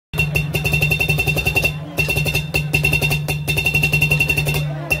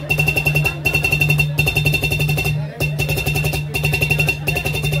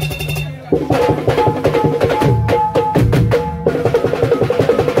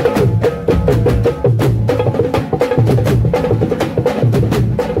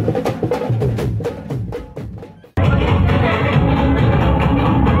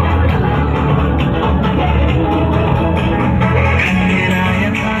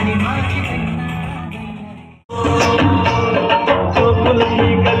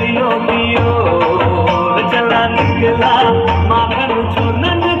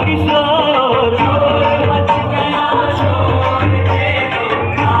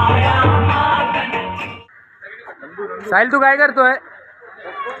साहिल तू काय करतोय?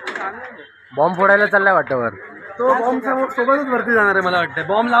 बॉम्ब फोडायला चाललाय वाटतं वर. तो बॉम्ब सोबतच वरती जाणार आहे मला वाटतं.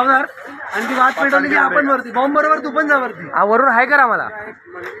 बॉम्ब लावणार आणि ती वाट पेटवली की आपण वरती. बॉम्ब बरोबर तू पण जा वरती. वरून हाय करा मला.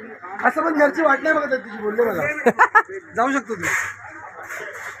 असं पण घरची वाट नाही बघत तुझी, बोलले मला. जाऊ शकतो तू.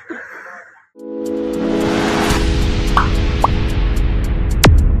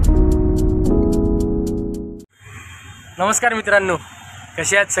 नमस्कार मित्रांनो,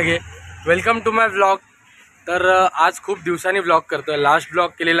 कसे आहात सगळे? Welcome to my vlog. तर आज खूप दिवसांनी व्लॉग करतो आहे. लास्ट व्लॉग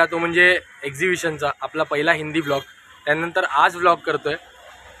केलेला तो म्हणजे एक्झिबिशनचा, आपला पहिला हिंदी व्लॉग. त्यानंतर आज व्लॉग करतो आहे.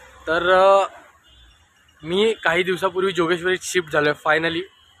 तर मी काही दिवसापूर्वी जोगेश्वरीत शिफ्ट झालो आहे फायनली.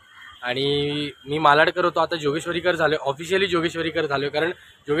 आणि मी मालाडकर होतो, आता जोगेश्वरीकर झालो आहे. ऑफिशियली जोगेश्वरीकर झालो आहे, कारण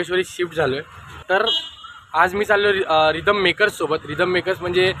जोगेश्वरी शिफ्ट झालो आहे. तर आज मी चाललो रिदम मेकर्ससोबत. रिदम मेकर्स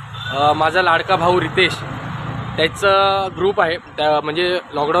म्हणजे माझा लाडका भाऊ रितेश, त्याचं ग्रुप आहे. त्या म्हणजे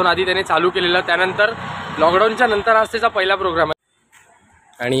लॉकडाऊन आधी त्याने चालू केलेलं, त्यानंतर लॉकडाऊनच्या नंतर आज त्याचा पहिला प्रोग्राम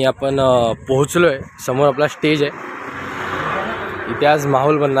आहे. आणि आपण पोहोचलो आहे. समोर आपला स्टेज आहे. इथे आज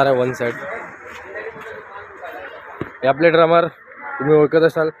माहोल बनणार आहे वन साईड. हे आपले ड्रमर तुम्ही ओळखत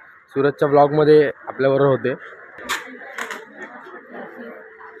असाल, सूरजच्या ब्लॉगमध्ये आपल्याबरोबर होते.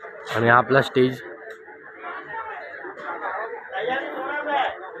 आणि हा आपला स्टेज.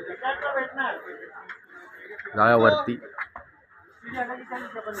 जाऊया वरती.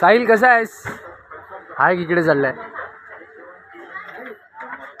 साहिल कसा आहेस? हाय, इकडे चाललाय.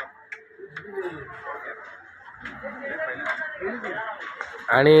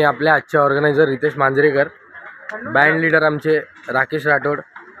 आणि आपल्या आजचे organiser Riteish Manjrekar, band leader आमचे राकेश राठोड,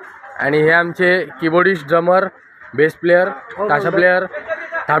 आणि हे आमचे कीबोर्डिस्ट, ड्रमर, बेस प्लेयर, ताशा प्लेयर,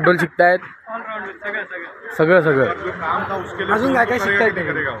 थापडोल शिकतायत. सगळं अजून काय काय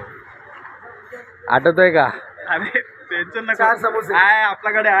शिकतायत? आठवतोय का?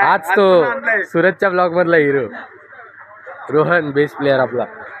 आपल्याकडे आज तो सूरजच्या ब्लॉग मधला हिरो रोहन, बेस प्लेयर आपला.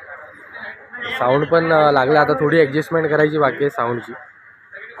 साऊंड पण लागला, आता थोडी ऍडजस्टमेंट करायची बाकी आहे साऊंडची.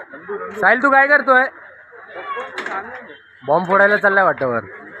 साहिल तू काय करतोय? बॉम्ब फोडायला चाललाय वाटतं वर.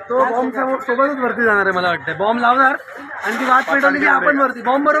 तो बॉम्ब सोबतच वरती जाणार आहे मला वाटतं. बॉम्ब लावणार आणि ती वाट पेटवली की आपण वरती.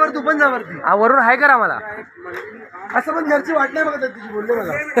 बॉम्ब बरोबर तू पण जा वरती. वरून हाय करा मला. असं पण घरची वाट नाही बघत तुझी, बोलले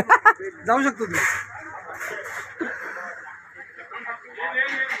मला. जाऊ शकतो तू.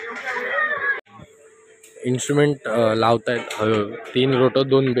 इन्स्ट्रुमेंट लावतायत हळूहळू. 3 रोटो,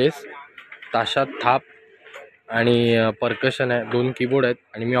 2 बेस, ताशा, थाप आणि परकशन आहे. 2 कीबोर्ड आहेत.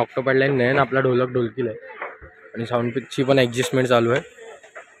 आणि मी ऑक्टो पॅडलाईन नाही, आपला ढोलक ढोलकीला आहे. आणि साऊंड पिचची पण ॲडजस्टमेंट चालू आहे.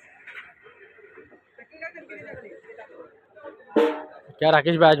 क्या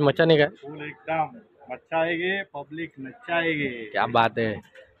राकेश भाई, आज मचाने का? एकदम मचाएंगे, पब्लिक नचाएंगे. क्या बात है.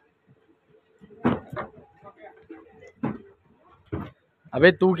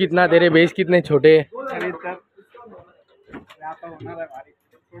 अबे तू कितना, तेरे बेस कितने छोटे.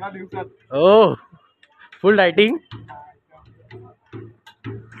 ओह, फुल रायटिंग.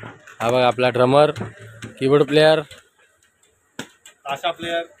 हा बघा आपला ड्रमर, कीबोर्ड प्लेयर,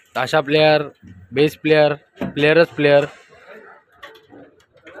 ताशा प्लेयर, बेस प्लेयर, प्लेयरच प्लेयर.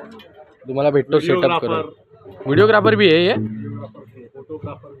 तुम्हाला भेटतो सेटअप करून. व्हिडिओग्राफर भी आहे.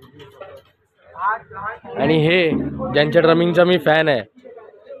 आणि हे ज्यांच्या ड्रमिंगचा मी फॅन आहे,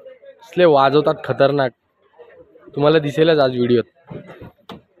 असले वाजवतात खतरनाक. तुम्हाला दिसेलच आज व्हिडिओत.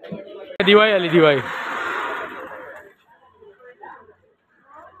 दिवाळी आली, दिवाळी.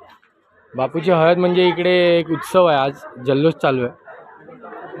 बापूची हळद म्हणजे इकडे एक उत्सव आहे. आज जल्लोष चालू आहे.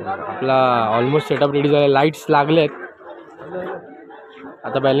 आपला ऑलमोस्ट सेटअप रेडी झाला. लाईट्स लागलेत,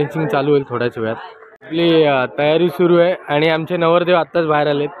 आता बॅलेन्सिंग चालू होईल थोड्याच वेळात. आपली तयारी सुरू आहे. आणि आमचे नवरदेव आत्ताच बाहेर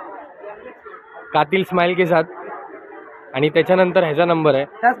आलेत, कातिल स्माइल के साथ. आणि त्याच्यानंतर ह्याचा नंबर आहे,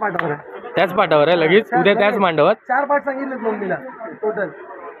 त्याच पाठावर आहे लगेच. उद्या त्याच मांडवात 4 पाठ सांगितलेत मम्मीला टोटल.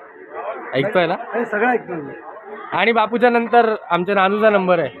 ऐकतोय ना? सगळं ऐकतोय. आणि बापूच्या नंतर आमच्या नानूचा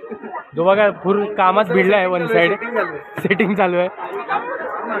नंबर आहे, जो बघा फुल कामात भिडला आहे. वन साइड सेटिंग चालू आहे.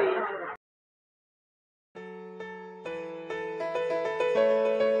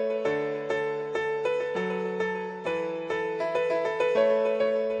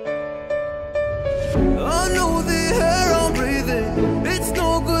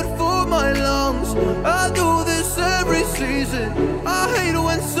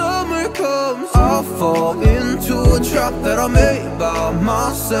 Fall into a trap that I made by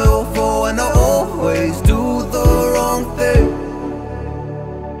myself. Oh, and I always do the wrong thing.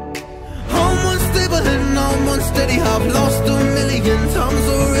 I'm unstable and I'm unsteady. I've lost 1,000,000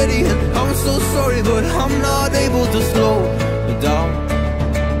 times already, and I'm so sorry, but I'm not able to slow down.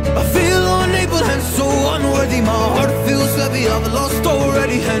 I feel unable and so unworthy. My heart feels heavy. I've lost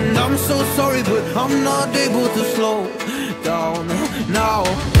already, and I'm so sorry, but I'm not able to slow down now.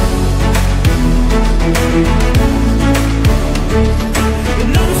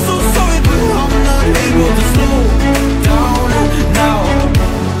 And I'm so sorry, but I'm not able to slow down now.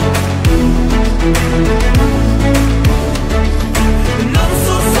 And I'm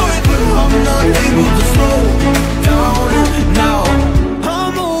so sorry, but I'm not able to slow down now.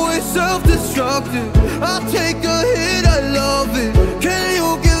 I'm always self-destructive. I take a hit, I love it. Can you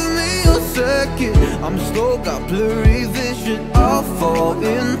give me a second? I'm slow, got blurry vision. I'll fall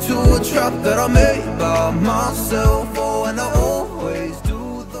into a trap that I made by myself. Oh, and I always do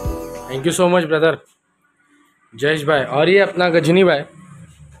the wrong. Thank you so much brother Jayesh भाई। और ये अपना गजनी भाई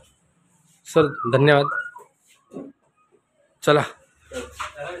sir, धन्यवाद। चला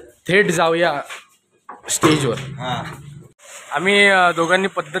थेट जाऊया स्टेजवर। आम्ही दोघांनी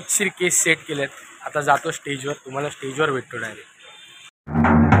पद्धतशीर केस सेट केलेत। आता जातो स्टेजवर, तुम्हाला स्टेजवर भेटतो डायरेक्ट।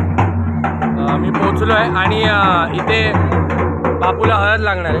 मी पोहोचलो आहे आणि इथे बापूला हळद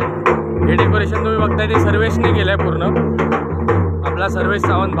लागणार आहे। हे डेकोरेशन तुम्ही बघताय ते सर्वेशने केलं आहे पूर्ण। आपला सर्वेश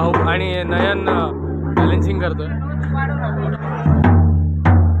सावंत भाऊ आणि नयन बॅलेन्सिंग करतोय।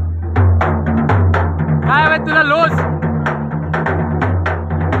 काय माहित तुला लोज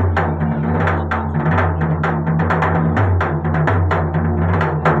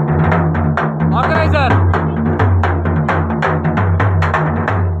ऑर्गनायझर।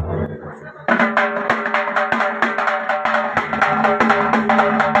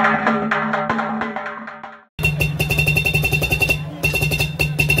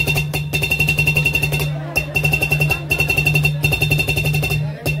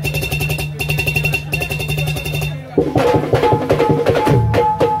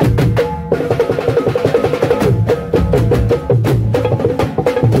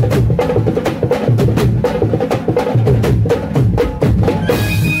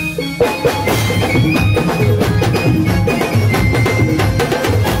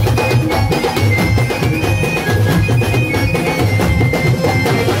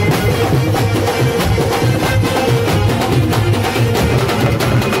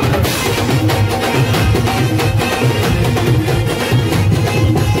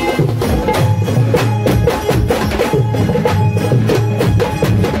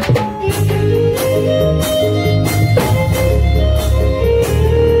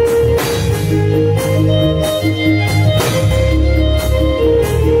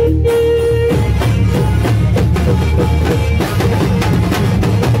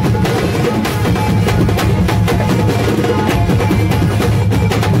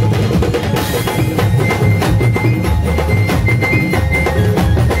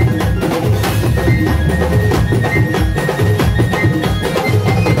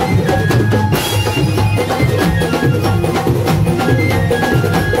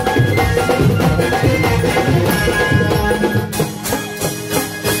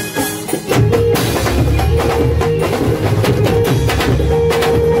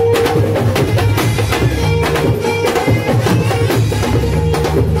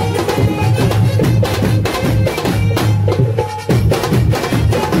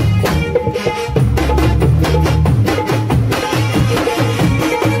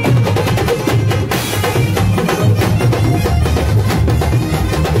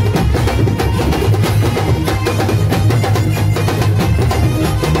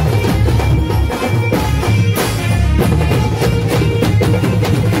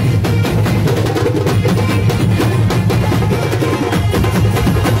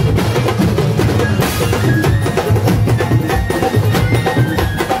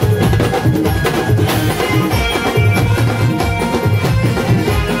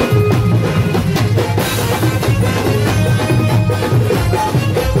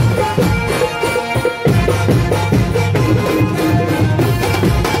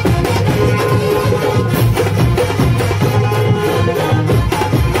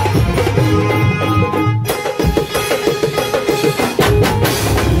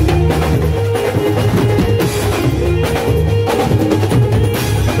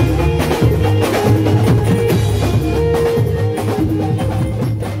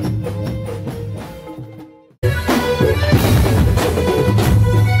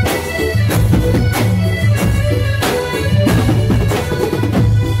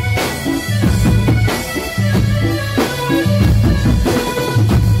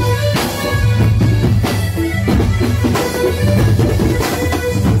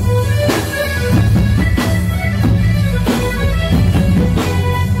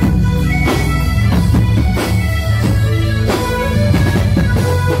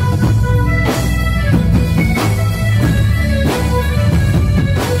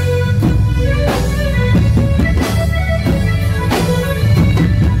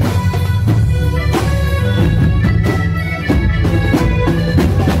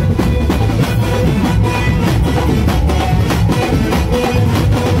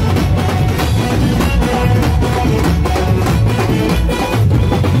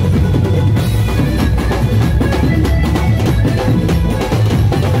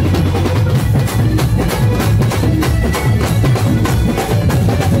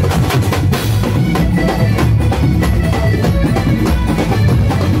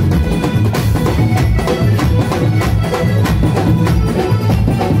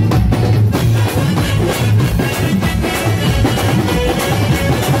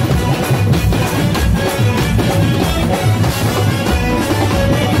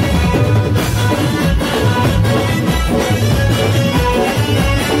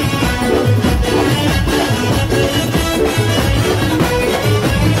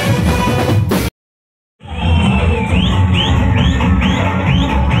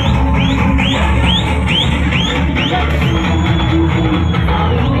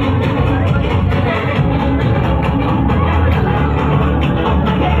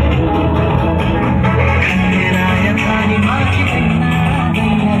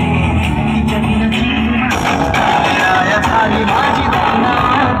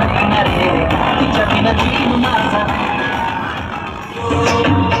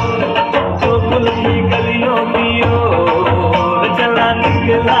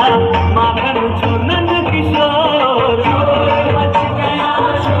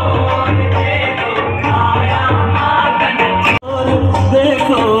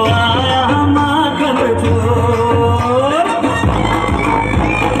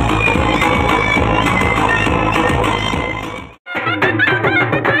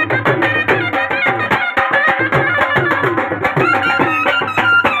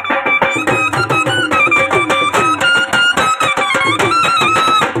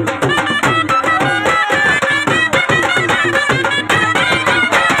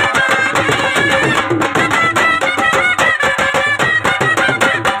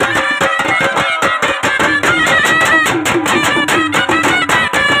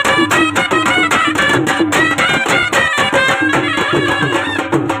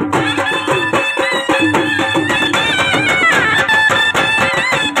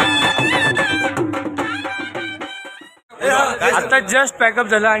 आता जस्ट पॅकअप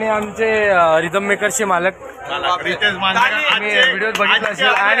झालं आणि आमचे रिदम मेकरचे मालक व्हिडिओ बघितला असेल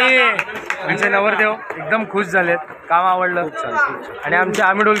आणि आमचे नवरदेव एकदम खुश झालेत, काम आवडलं. आणि आमचे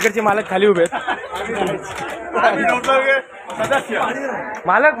आम्ही डोलकरचे मालक खाली उभे आहेत.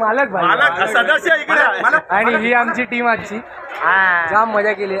 मालक मालक आणि ही आमची टीम आजची जाम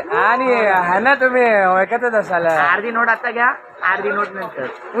मजा केली. आणि है ना तुम्ही ऐकतच असाल, अर्धी नोट आता घ्या, अर्धी नोट नंतर.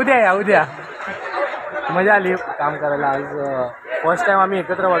 उद्या या उद्या. मजा आली काम करायला. आज फर्स्ट टाइम आम्ही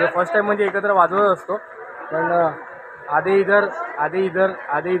एकत्र वाजवतो. फर्स्ट टाइम म्हणजे एकत्र वाजवत असतो, पण आधे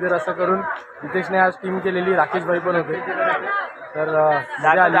इधर असं करून नितेशने आज टीम केलेली. राकेश भाई पण होते. तर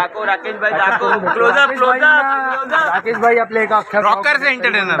राकेश भाई आपले एका अख्ख्या रॉकर्स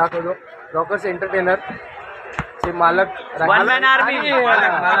एंटरटेनर दाखवतो. रॉकर्स एंटरटेनर चे मालक. One man army.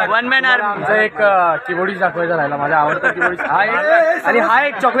 आमचा एक कीबोर्डीस्ट दाखवायचा राहिला, माझा आवडता कीबोर्डीस्ट हा एक. आणि हा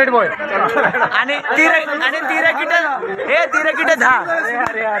एक चॉकलेट बॉय. आणि ती रॅकेट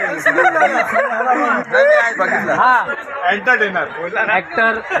हा एंटरटेनर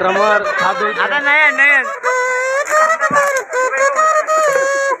ऍक्टर ड्रमर आता नाही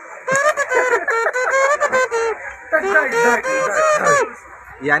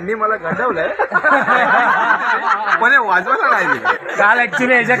यांनी मला घडवलंय पण वाजवायला नाही. काल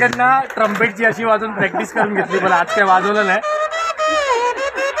ऍक्च्युली याच्याकडनं ट्रम्पेटची अशी वाजवून प्रॅक्टिस करून घेतली, पण आज काय वाजवलं नाही.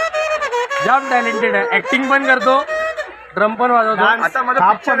 जाम टॅलेंटेड आहे, ऍक्टिंग पण करतो, ड्रम पण वाजवतो. आता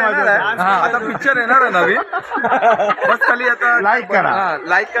माझा पिक्चर येणार आहे. आता पिक्चर येणार आहे नवीन. बस खाली आता लाईक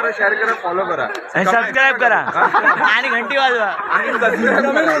करा, शेअर करा, फॉलो करा, सबस्क्राईब करा आणि घंटी वाजवा.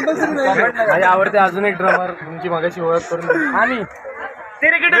 माझे आवडते अजून एक ड्रमर तुमची मगाशी ओळख करून दिली. आणि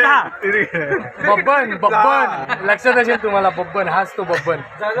बब्बन लक्षात असेल तुम्हाला, बब्बन हाच तो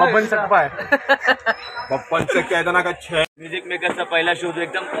बब्बन सकपा आहे. म्युझिक मेकरचा पहिला शो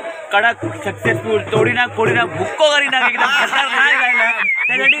एकदम कडक सक्सेसफुल, तोडी ना फोडी ना भुक्को करी ना एकदम खतरनाक गायला.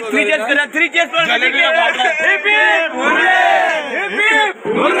 त्यासाठी 3 चेस करा, 3 चेस पण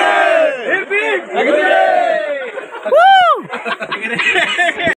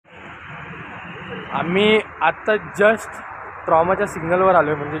आम्ही आत्ता जस्ट ट्रॉमाच्या सिग्नलवर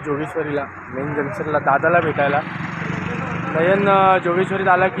आलो आहे, म्हणजे जोगेश्वरीला, मेन जंक्शनला दादाला भेटायला. नयन जोगेश्वरीत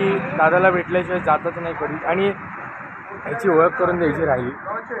आला की दादाला भेटल्याशिवाय जातच नाही कधी. आणि ह्याची ओळख करून द्यायची राहिली.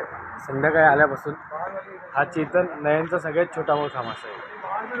 संध्याकाळी आल्यापासून हा चेतन नयनचा सगळ्यात छोटा भाऊ थामासा आहे.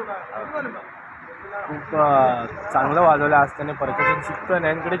 खूप चांगलं वाजवलं आज त्याने. परकशन शिकतो,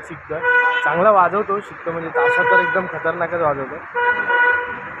 नयनकडेच शिकतो. चांगला वाजवतो, शिकतो म्हणजे ताशा तर एकदम खतरनाकच वाजवतो.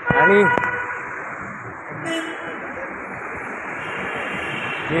 आणि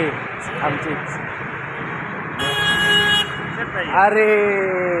हे आमचेच, अरे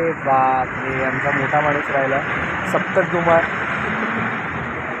बापरे, आमचा मोठा माणूस राहिला सप्तक धुमाळ.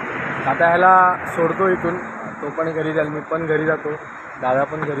 आता ह्याला सोडतो इथून, तो पण घरी जाईल, मी पण घरी जातो, दादा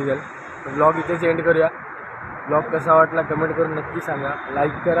पण घरी जाईल. ब्लॉग इथेच एंड करूया. ब्लॉग कसा वाटला कमेंट करून नक्की सांगा.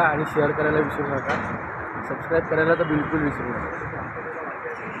 लाईक करा आणि शेअर करायला विसरू नका. सबस्क्राईब करायला तर बिलकुल विसरू नका.